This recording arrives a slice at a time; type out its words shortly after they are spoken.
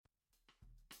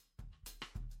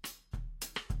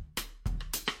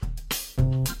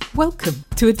Welcome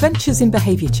to Adventures in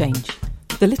Behaviour Change,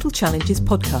 the Little Challenges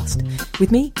podcast,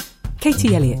 with me,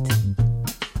 Katie Elliott.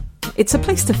 It's a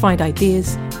place to find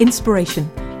ideas, inspiration,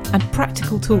 and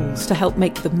practical tools to help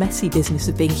make the messy business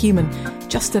of being human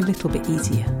just a little bit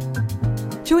easier.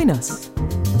 Join us.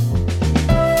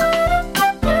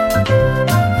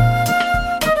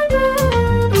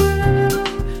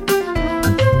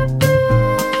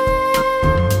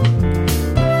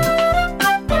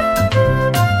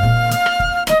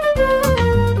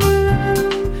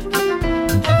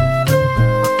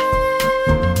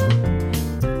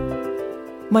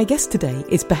 My guest today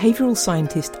is behavioural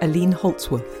scientist Aline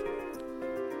Holzwarth.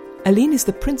 Aline is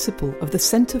the principal of the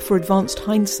Centre for Advanced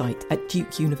Hindsight at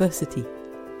Duke University.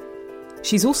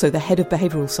 She's also the head of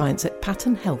behavioural science at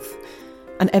Pattern Health,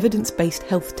 an evidence-based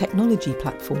health technology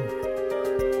platform.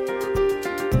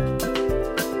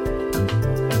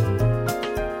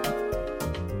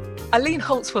 Aline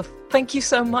Holzwarth, thank you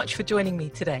so much for joining me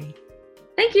today.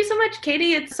 Thank you so much,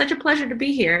 Katie. It's such a pleasure to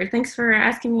be here. Thanks for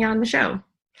asking me on the show.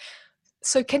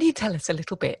 So can you tell us a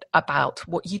little bit about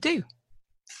what you do?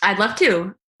 I'd love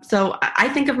to. So I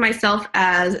think of myself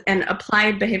as an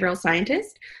applied behavioral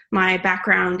scientist. My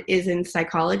background is in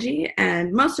psychology,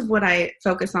 and most of what I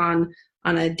focus on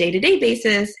a day-to-day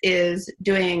basis is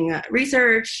doing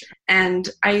research, and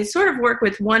I sort of work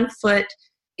with one foot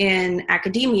in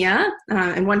academia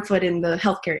and one foot in the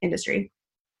healthcare industry.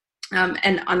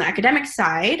 And on the academic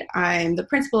side, I'm the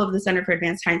principal of the Center for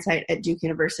Advanced Hindsight at Duke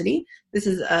University. This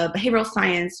is a behavioral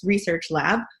science research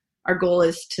lab. Our goal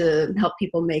is to help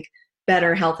people make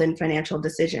better health and financial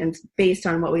decisions based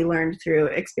on what we learned through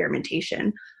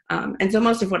experimentation. And so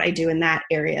most of what I do in that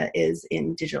area is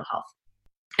in digital health.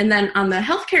 And then on the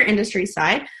healthcare industry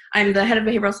side, I'm the head of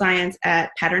behavioral science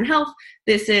at Pattern Health.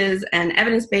 This is an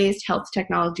evidence-based health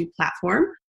technology platform.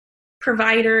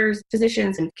 Providers,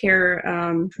 physicians, and care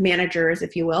managers,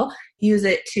 if you will, use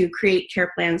it to create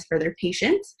care plans for their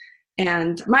patients.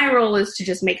 And my role is to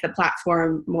just make the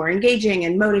platform more engaging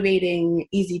and motivating,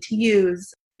 easy to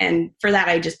use. And for that,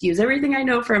 I just use everything I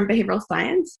know from behavioral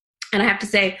science. And I have to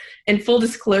say, in full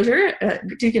disclosure,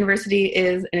 Duke University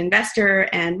is an investor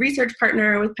and research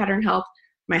partner with Pattern Health.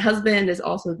 My husband is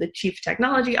also the chief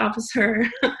technology officer.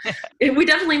 We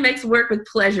definitely makes work with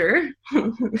pleasure. We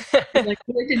like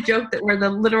to joke that we're the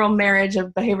literal marriage of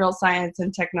behavioral science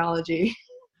and technology.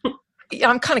 Yeah,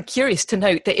 I'm kind of curious to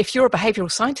note that if you're a behavioural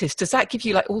scientist, does that give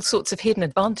you like all sorts of hidden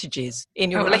advantages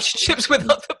in your relationships with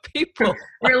other people?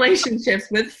 Relationships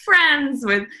with friends,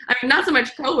 not so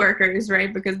much coworkers,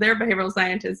 right? Because they're behavioral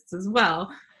scientists as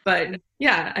well. But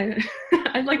yeah,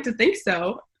 I'd like to think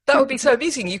so. That would be so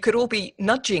amusing. You could all be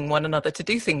nudging one another to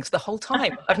do things the whole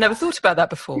time. I've never thought about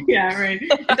that before. Yeah, right.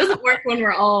 It doesn't work when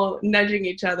we're all nudging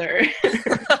each other.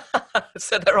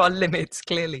 So there are limits,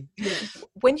 clearly. Yeah.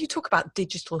 When you talk about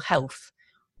digital health,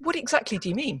 what exactly do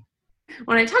you mean?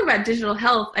 When I talk about digital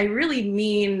health, I really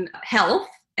mean health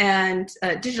and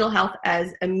digital health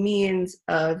as a means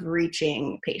of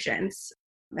reaching patients.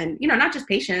 And, not just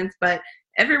patients, but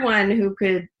everyone who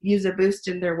could use a boost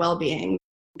in their well-being.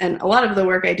 And a lot of the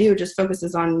work I do just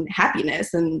focuses on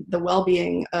happiness and the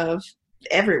well-being of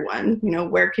everyone.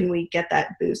 Where can we get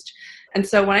that boost? And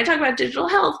so when I talk about digital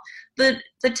health, the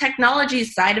technology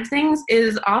side of things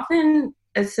is often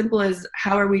as simple as,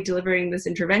 how are we delivering this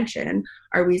intervention?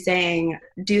 Are we saying,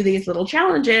 do these little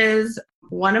challenges,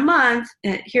 one a month?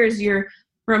 Here's your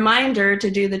reminder to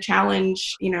do the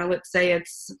challenge. Let's say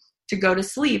it's to go to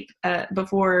sleep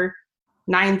before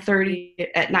 9:30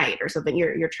 at night or something.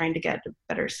 You're trying to get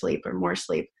better sleep or more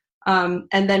sleep. And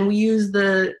then we use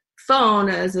the phone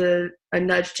as a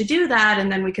nudge to do that.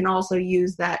 And then we can also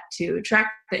use that to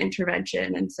track the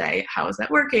intervention and say, how is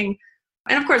that working?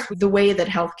 And of course, the way that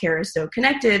healthcare is so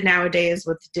connected nowadays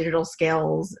with digital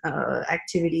scales,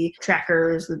 activity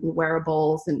trackers,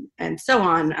 wearables, and so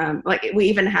on. We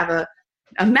even have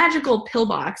a magical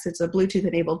pillbox. It's a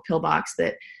Bluetooth-enabled pillbox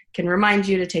that can remind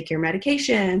you to take your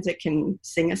medications. It can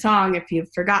sing a song if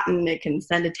you've forgotten. It can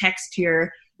send a text to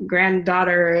your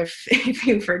granddaughter if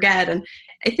you forget. And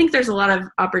I think there's a lot of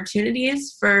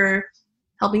opportunities for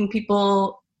helping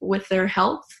people with their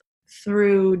health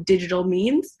through digital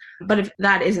means. But if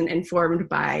that isn't informed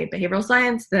by behavioral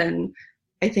science, then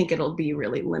I think it'll be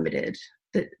really limited.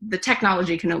 The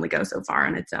technology can only go so far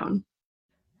on its own.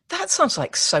 That sounds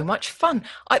like so much fun.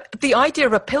 The idea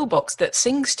of a pillbox that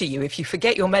sings to you if you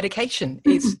forget your medication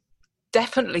is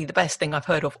definitely the best thing I've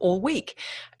heard of all week.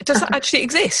 Does that actually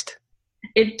exist?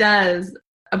 It does.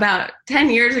 About 10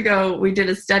 years ago, we did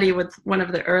a study with one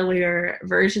of the earlier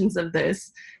versions of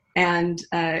this, and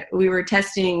we were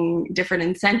testing different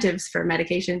incentives for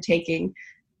medication taking.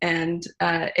 And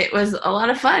it was a lot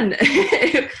of fun.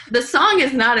 The song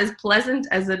is not as pleasant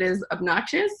as it is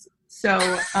obnoxious. So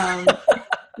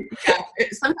yeah,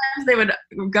 sometimes they would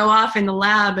go off in the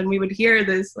lab and we would hear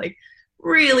this like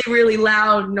really, really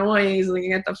loud noise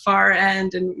like at the far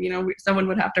end. And, someone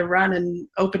would have to run and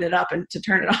open it up and to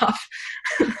turn it off.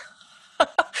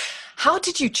 How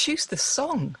did you choose the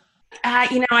song?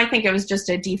 I think it was just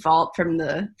a default from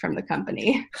the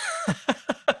company.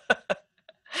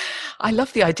 I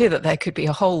love the idea that there could be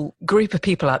a whole group of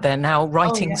people out there now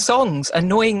writing songs,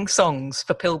 annoying songs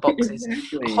for pillboxes.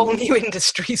 Exactly. A whole new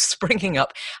industry springing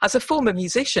up. As a former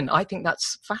musician, I think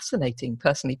that's fascinating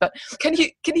personally. But can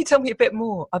you tell me a bit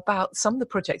more about some of the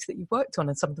projects that you've worked on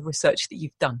and some of the research that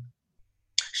you've done?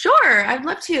 Sure, I'd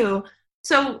love to.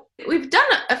 So we've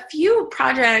done a few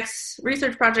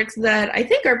research projects that I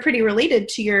think are pretty related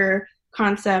to your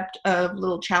concept of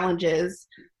little challenges.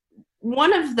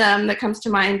 One of them that comes to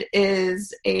mind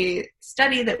is a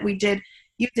study that we did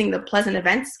using the Pleasant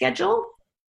Events Schedule.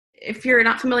 If you're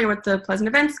not familiar with the Pleasant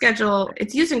Events Schedule,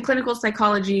 it's used in clinical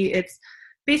psychology. It's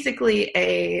basically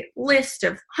a list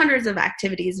of hundreds of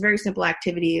activities, very simple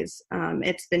activities.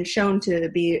 It's been shown to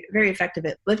be very effective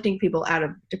at lifting people out of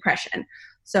depression.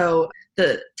 So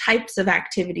the types of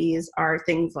activities are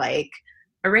things like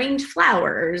arrange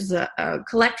flowers,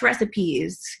 collect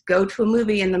recipes, go to a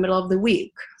movie in the middle of the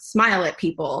week, smile at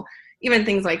people, even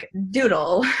things like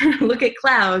doodle, look at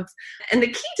clouds. And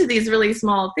the key to these really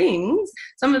small things,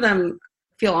 some of them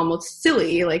feel almost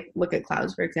silly, like look at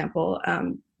clouds, for example.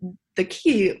 One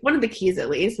of the keys at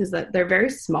least, is that they're very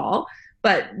small,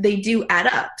 but they do add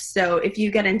up. So if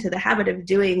you get into the habit of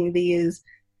doing these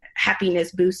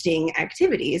happiness boosting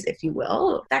activities, if you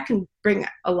will, that can bring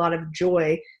a lot of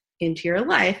joy into your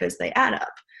life as they add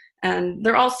up. And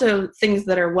they're also things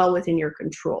that are well within your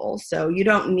control. So you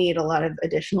don't need a lot of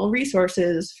additional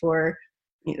resources for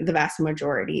the vast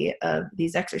majority of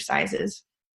these exercises.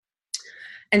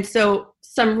 And so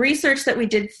some research that we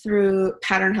did through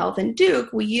Pattern Health and Duke,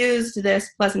 we used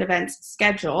this Pleasant Events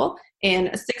Schedule in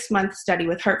a 6-month study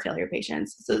with heart failure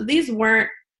patients. So these weren't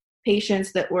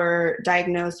patients that were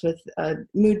diagnosed with a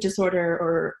mood disorder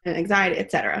or anxiety,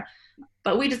 etc.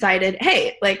 But we decided,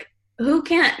 hey, who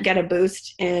can't get a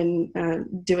boost in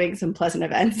doing some pleasant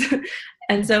events?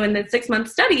 And so in the 6-month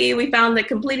study, we found that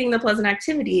completing the pleasant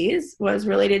activities was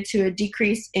related to a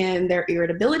decrease in their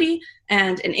irritability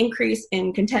and an increase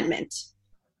in contentment.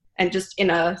 And just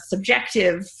in a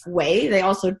subjective way, they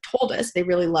also told us they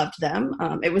really loved them.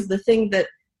 It was the thing that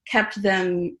kept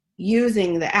them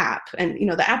using the app. And,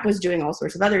 the app was doing all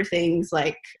sorts of other things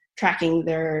like tracking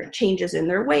their changes in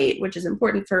their weight, which is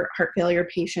important for heart failure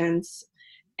patients.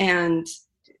 And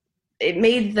it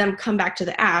made them come back to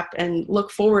the app and look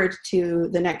forward to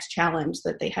the next challenge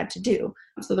that they had to do.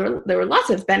 So there were lots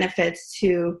of benefits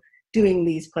to doing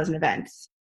these pleasant events.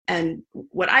 And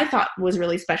what I thought was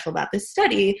really special about this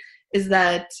study is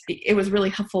that it was really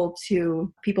helpful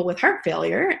to people with heart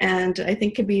failure, and I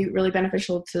think could be really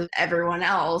beneficial to everyone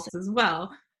else as well.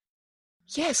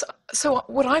 Yes. So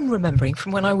what I'm remembering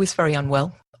from when I was very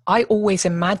unwell, I always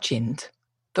imagined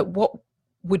that what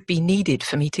would be needed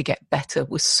for me to get better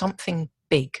was something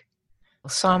big,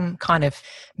 some kind of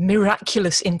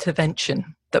miraculous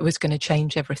intervention that was going to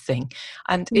change everything.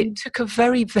 And it took a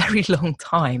very, very long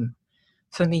time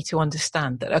for me to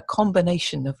understand that a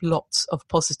combination of lots of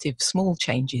positive small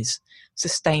changes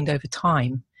sustained over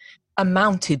time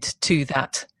amounted to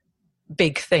that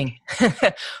big thing.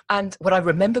 And what I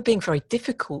remember being very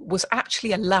difficult was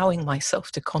actually allowing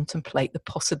myself to contemplate the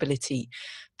possibility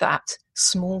that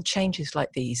small changes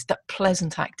like these, that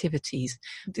pleasant activities,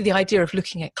 the idea of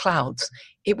looking at clouds,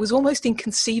 it was almost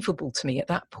inconceivable to me at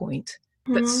that point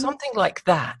that something like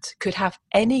that could have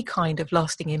any kind of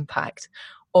lasting impact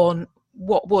on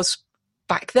what was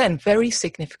back then very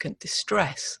significant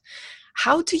distress.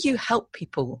 How do you help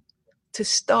people to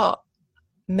start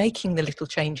making the little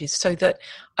changes so that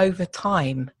over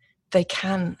time they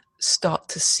can start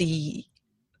to see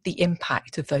the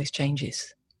impact of those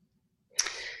changes?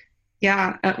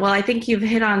 Yeah, well, I think you've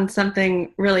hit on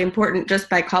something really important just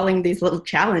by calling these little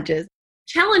challenges.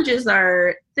 Challenges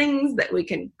are things that we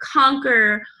can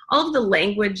conquer. All of the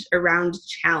language around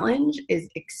challenge is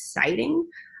exciting.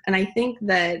 And I think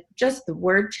that just the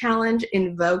word challenge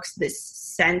invokes this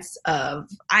sense of,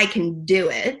 I can do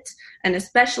it. And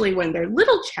especially when they're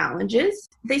little challenges,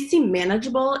 they seem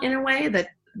manageable in a way that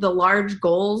the large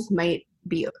goals might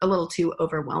be a little too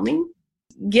overwhelming.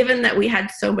 Given that we had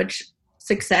so much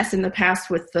success in the past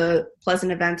with the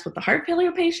pleasant events with the heart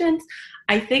failure patients,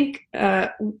 I think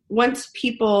once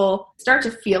people start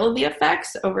to feel the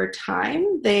effects over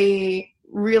time, they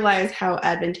realize how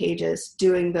advantageous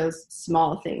doing those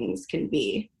small things can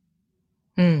be.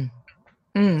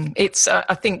 It's,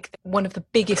 I think, one of the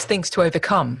biggest things to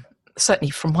overcome,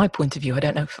 certainly from my point of view, I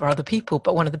don't know for other people,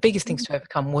 but one of the biggest things to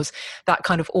overcome was that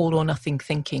kind of all or nothing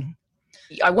thinking.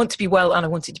 I want to be well and I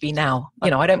want it to be now. I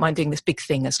don't mind doing this big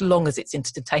thing as long as it's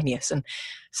instantaneous. And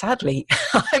sadly,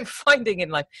 I'm finding in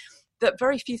life that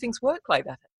very few things work like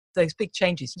that. Those big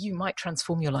changes, you might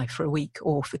transform your life for a week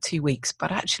or for 2 weeks,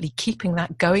 but actually keeping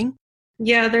that going.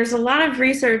 Yeah, there's a lot of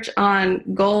research on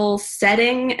goal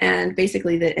setting and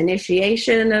basically the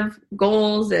initiation of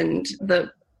goals and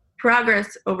the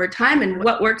progress over time and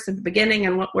what works at the beginning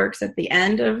and what works at the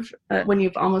end of when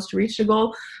you've almost reached a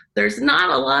goal. There's not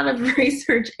a lot of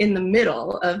research in the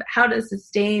middle of how to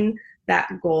sustain that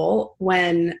goal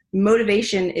when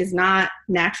motivation is not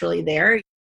naturally there.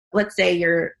 Let's say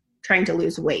you're trying to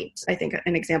lose weight. I think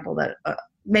an example that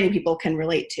many people can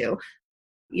relate to.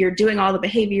 You're doing all the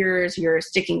behaviors, you're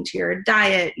sticking to your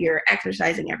diet, you're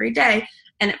exercising every day.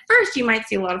 And at first you might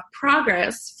see a lot of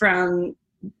progress from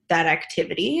that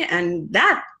activity, and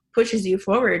that pushes you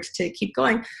forward to keep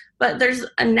going. But there's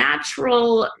a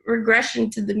natural regression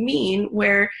to the mean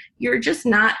where you're just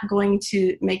not going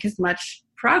to make as much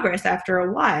progress after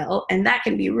a while, and that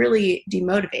can be really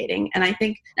demotivating. And I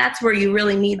think that's where you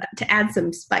really need to add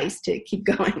some spice to keep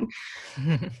going.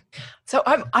 So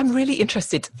I'm really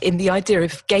interested in the idea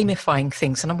of gamifying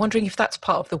things, and I'm wondering if that's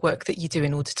part of the work that you do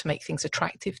in order to make things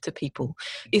attractive to people.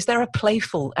 Is there a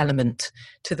playful element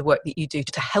to the work that you do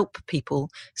to help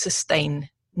people sustain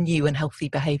new and healthy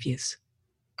behaviors?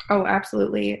 Oh,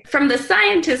 absolutely. From the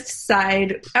scientist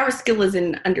side, our skill is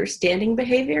in understanding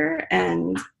behavior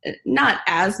and not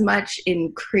as much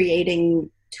in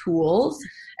creating tools.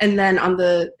 And then on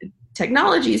the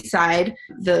technology side,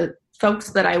 the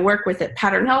folks that I work with at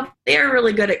Pattern Health, they're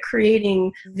really good at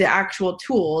creating the actual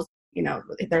tools.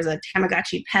 There's a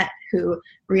Tamagotchi pet who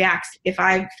reacts if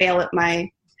I fail at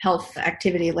my health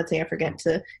activity. Let's say I forget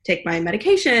to take my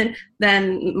medication,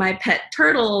 then my pet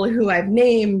turtle, who I've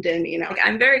named, and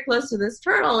I'm very close to this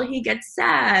turtle, he gets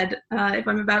sad. If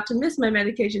I'm about to miss my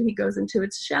medication, he goes into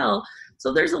its shell.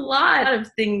 So there's a lot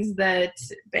of things that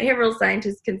behavioral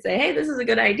scientists can say, hey, this is a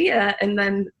good idea. And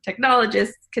then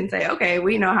technologists can say, okay,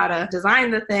 we know how to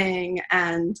design the thing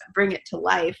and bring it to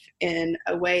life in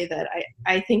a way that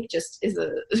I think just is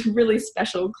a really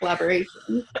special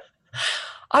collaboration.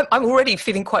 I'm already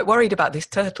feeling quite worried about this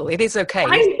turtle. It is okay.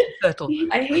 Turtle.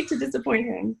 I hate to disappoint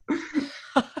him.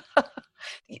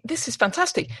 This is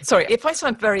fantastic. Sorry, if I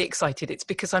sound very excited, it's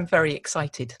because I'm very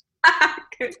excited.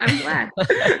 I'm glad.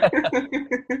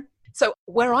 So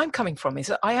where I'm coming from is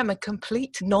that I am a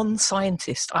complete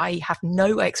non-scientist. I have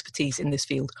no expertise in this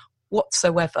field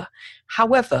whatsoever.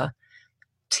 However,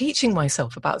 teaching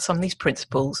myself about some of these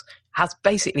principles has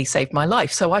basically saved my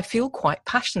life. So I feel quite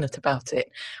passionate about it.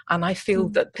 And I feel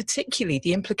that particularly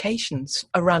the implications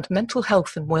around mental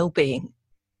health and well-being,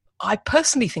 I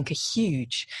personally think are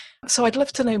huge. So I'd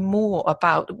love to know more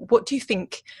about what do you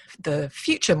think the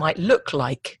future might look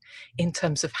like in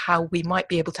terms of how we might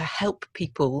be able to help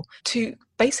people to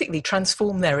basically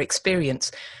transform their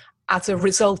experience as a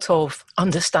result of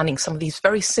understanding some of these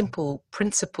very simple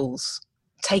principles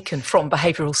taken from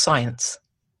behavioral science.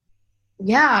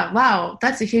 Yeah, wow,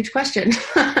 that's a huge question.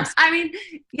 I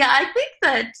think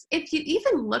that if you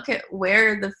even look at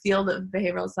where the field of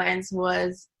behavioral science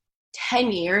was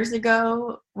 10 years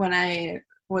ago when I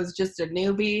was just a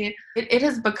newbie, it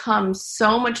has become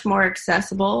so much more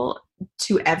accessible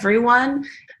to everyone.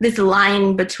 This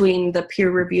line between the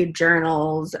peer-reviewed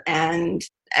journals and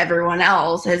everyone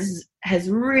else has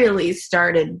really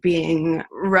started being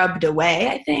rubbed away,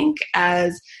 I think,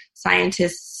 as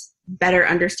scientists better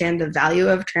understand the value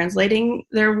of translating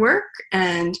their work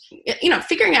and,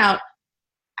 figuring out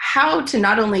how to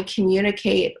not only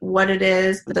communicate what it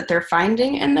is that they're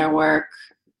finding in their work,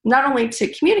 not only to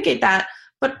communicate that,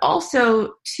 but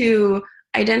also to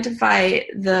identify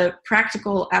the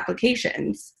practical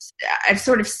applications. I've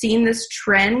sort of seen this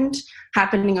trend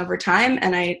happening over time,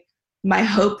 and my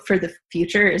hope for the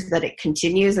future is that it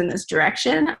continues in this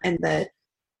direction and that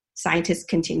scientists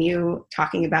continue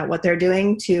talking about what they're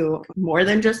doing to more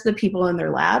than just the people in their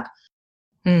lab.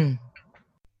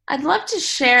 I'd love to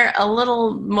share a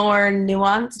little more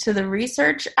nuance to the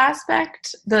research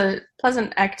aspect. The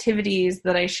pleasant activities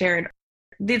that I shared,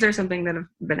 these are something that have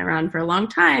been around for a long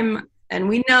time, and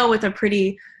we know with a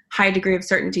pretty high degree of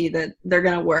certainty that they're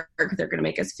going to work, they're going to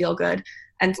make us feel good.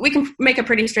 And we can make a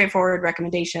pretty straightforward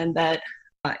recommendation that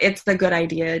it's a good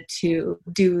idea to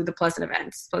do the pleasant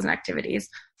events, pleasant activities.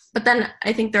 But then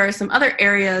I think there are some other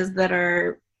areas that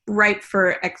are ripe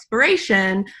for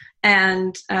exploration,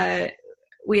 and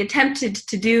we attempted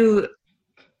to do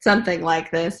something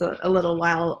like this a little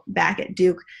while back at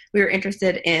Duke. We were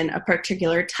interested in a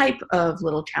particular type of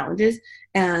little challenges.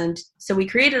 And so we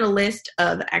created a list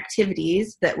of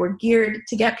activities that were geared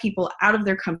to get people out of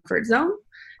their comfort zone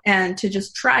and to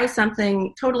just try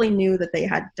something totally new that they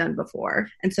had done before.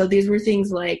 And so these were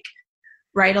things like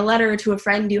write a letter to a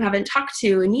friend you haven't talked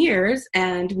to in years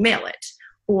and mail it,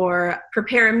 or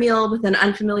prepare a meal with an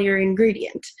unfamiliar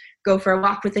ingredient, go for a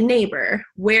walk with a neighbor,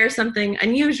 wear something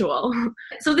unusual.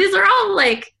 So these are all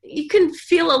like, you can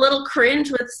feel a little cringe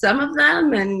with some of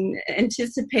them and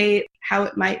anticipate how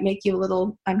it might make you a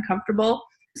little uncomfortable.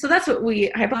 So that's what we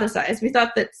hypothesized. We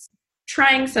thought that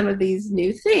trying some of these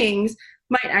new things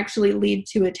might actually lead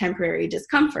to a temporary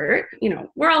discomfort. You know,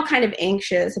 we're all kind of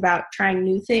anxious about trying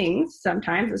new things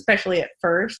sometimes, especially at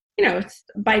first. You know, it's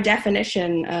by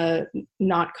definition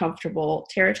not comfortable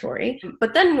territory.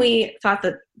 But then we thought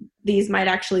that these might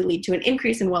actually lead to an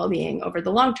increase in well-being over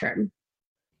the long term.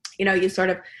 You know, you sort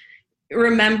of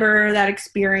remember that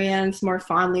experience more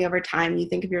fondly over time. You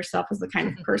think of yourself as the kind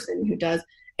of person who does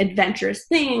adventurous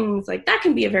things. Like, that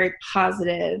can be a very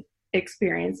positive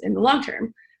experience in the long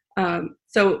term.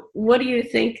 So what do you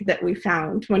think that we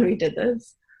found when we did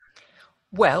this?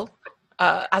 Well,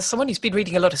 as someone who's been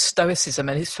reading a lot of Stoicism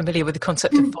and is familiar with the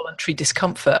concept of voluntary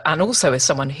discomfort, and also as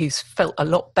someone who's felt a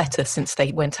lot better since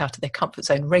they went out of their comfort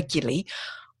zone regularly,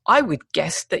 I would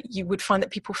guess that you would find that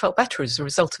people felt better as a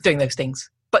result of doing those things.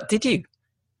 But did you?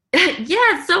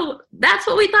 Yeah, so that's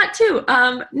what we thought too.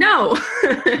 No.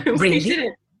 Really? We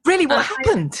didn't. Really? What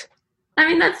happened? I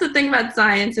mean, that's the thing about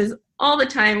science is all the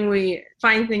time we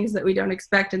find things that we don't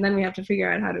expect, and then we have to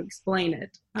figure out how to explain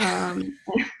it.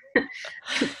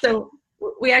 So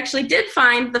we actually did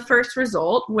find the first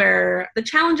result where the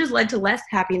challenges led to less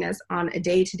happiness on a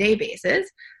day-to-day basis.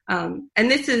 And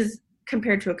this is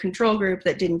compared to a control group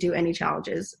that didn't do any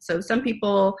challenges. So some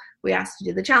people we asked to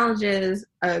do the challenges,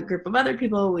 a group of other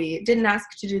people we didn't ask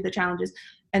to do the challenges.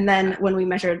 And then when we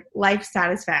measured life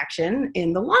satisfaction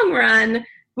in the long run,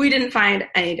 we didn't find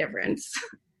any difference.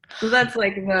 So that's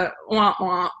like the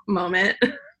wah-wah moment.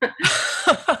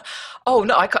 Oh,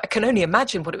 no, I can only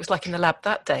imagine what it was like in the lab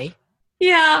that day.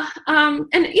 Yeah. And,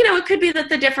 you know, it could be that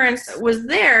the difference was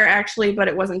there, actually, but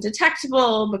it wasn't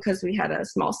detectable because we had a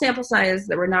small sample size.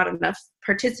 There were not enough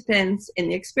participants in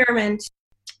the experiment.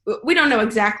 We don't know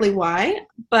exactly why,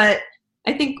 but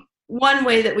I think one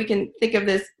way that we can think of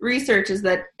this research is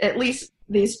that at least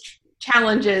these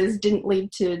challenges didn't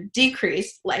lead to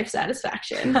decreased life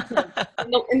satisfaction.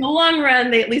 In the long run,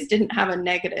 they at least didn't have a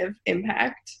negative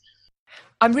impact.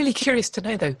 I'm really curious to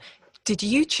know, though, did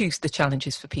you choose the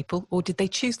challenges for people or did they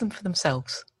choose them for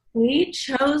themselves? We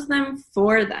chose them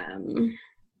for them.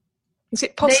 Is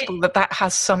it possible that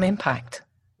has some impact?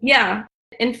 Yeah.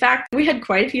 In fact, we had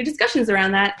quite a few discussions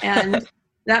around that, and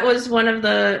that was one of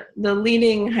the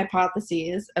leading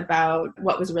hypotheses about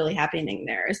what was really happening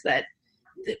there, is that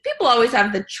people always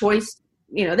have the choice.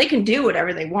 You know, they can do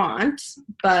whatever they want,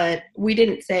 but we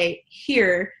didn't say,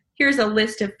 here's a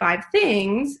list of 5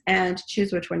 things and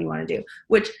choose which one you want to do,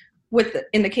 which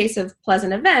in the case of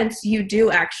pleasant events, you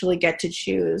do actually get to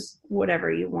choose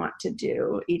whatever you want to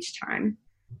do each time.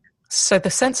 So the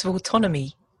sense of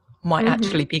autonomy might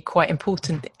actually be quite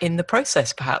important in the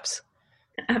process, perhaps.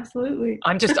 Absolutely.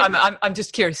 I'm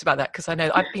just curious about that because I know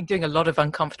I've been doing a lot of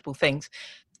uncomfortable things,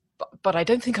 but I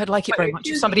don't think I'd like it very much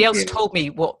if somebody else told me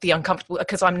what the uncomfortable,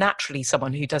 because I'm naturally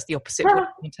someone who does the opposite of what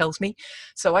someone tells me.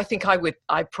 So I think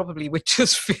I probably would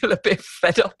just feel a bit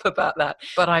fed up about that.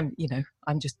 But I'm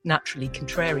just naturally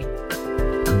contrary.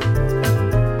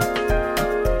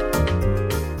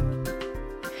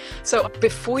 So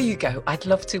before you go, I'd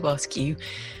love to ask you,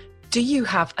 do you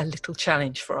have a little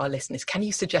challenge for our listeners? Can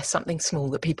you suggest something small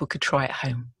that people could try at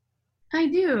home? I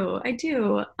do.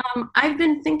 I've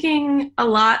been thinking a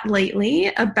lot lately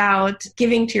about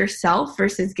giving to yourself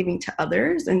versus giving to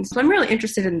others. And so I'm really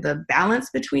interested in the balance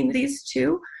between these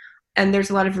two. And there's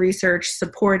a lot of research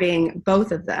supporting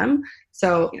both of them.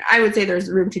 So I would say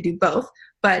there's room to do both.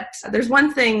 But there's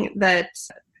one thing that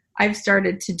I've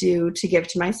started to do to give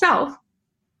to myself,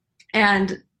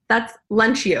 and that's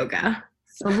lunch yoga.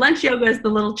 So lunch yoga is the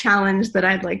little challenge that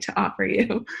I'd like to offer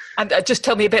you. And just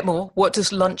tell me a bit more. What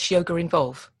does lunch yoga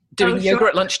involve? Doing yoga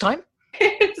at lunchtime?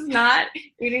 It's not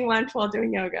eating lunch while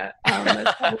doing yoga.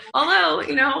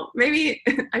 Although, maybe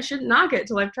I shouldn't knock it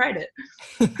till I've tried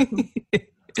it.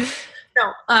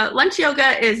 No, lunch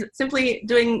yoga is simply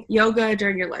doing yoga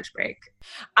during your lunch break.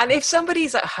 And if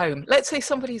somebody's at home, let's say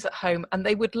somebody's at home and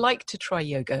they would like to try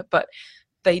yoga, but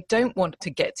they don't want to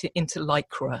get into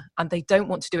Lycra and they don't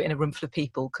want to do it in a room full of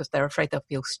people because they're afraid they'll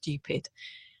feel stupid.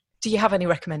 do you have any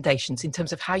recommendations in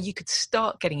terms of how you could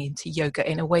start getting into yoga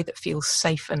in a way that feels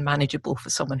safe and manageable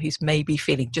for someone who's maybe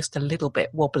feeling just a little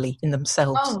bit wobbly in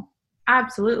themselves? Oh,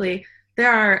 absolutely.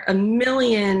 There are a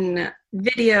million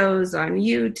videos on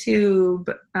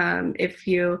YouTube. If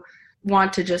you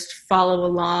want to just follow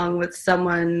along with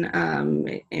someone,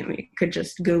 you could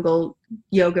just Google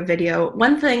yoga video.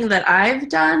 One thing that I've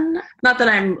done, not that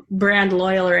I'm brand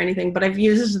loyal or anything, but I've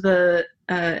used the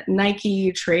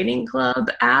Nike Training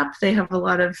Club app. They have a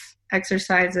lot of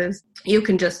exercises. You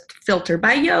can just filter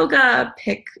by yoga,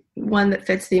 pick one that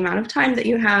fits the amount of time that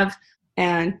you have,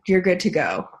 and you're good to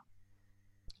go.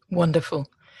 Wonderful.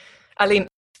 Aline,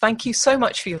 thank you so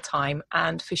much for your time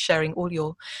and for sharing all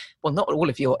your, well, not all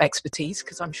of your expertise,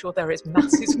 because I'm sure there is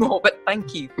masses more, but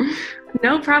thank you.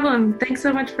 No problem. Thanks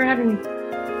so much for having me.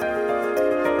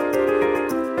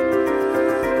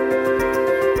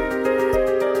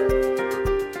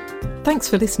 Thanks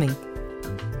for listening.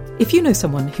 If you know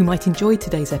someone who might enjoy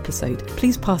today's episode,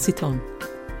 please pass it on.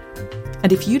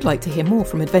 And if you'd like to hear more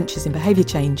from Adventures in Behaviour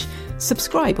Change,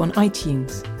 subscribe on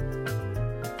iTunes.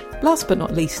 Last but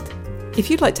not least, if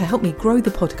you'd like to help me grow the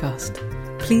podcast,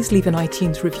 please leave an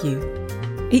iTunes review.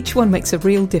 Each one makes a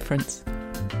real difference.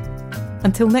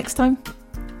 Until next time,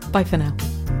 bye for now.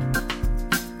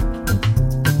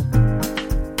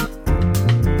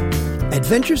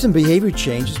 Adventures in Behavior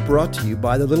Change is brought to you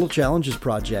by the Little Challenges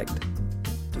Project.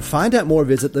 To find out more,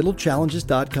 visit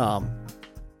littlechallenges.com.